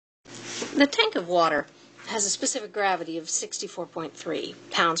The tank of water has a specific gravity of 64.3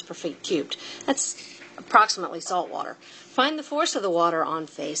 pounds per feet cubed. That's approximately salt water. Find the force of the water on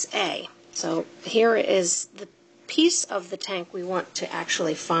face A. So here is the piece of the tank we want to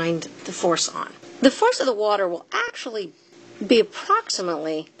actually find the force on. The force of the water will actually be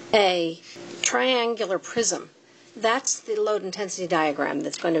approximately a triangular prism. That's the load intensity diagram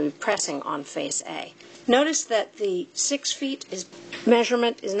that's going to be pressing on face A. Notice that the 6 feet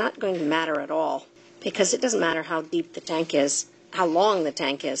measurement is not going to matter at all, because it doesn't matter how deep the tank is, how long the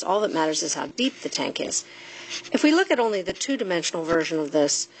tank is. All that matters is how deep the tank is. If we look at only the two-dimensional version of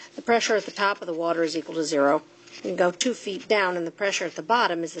this, the pressure at the top of the water is equal to 0. You can go 2 feet down, and the pressure at the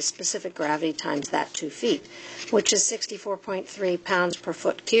bottom is the specific gravity times that 2 feet, which is 64.3 pounds per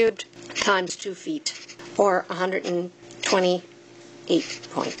foot cubed times 2 feet, or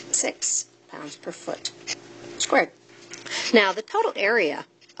 128.6 pounds per foot squared. Now, the total area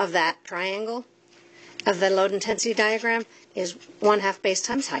of that triangle, of the load intensity diagram, is 1/2 base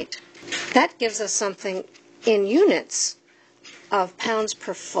times height. That gives us something in units of pounds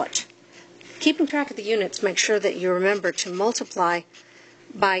per foot. Keeping track of the units, make sure that you remember to multiply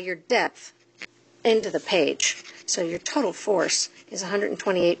by your depth into the page. So your total force is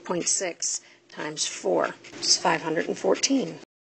 128.6 times 4, which is 514.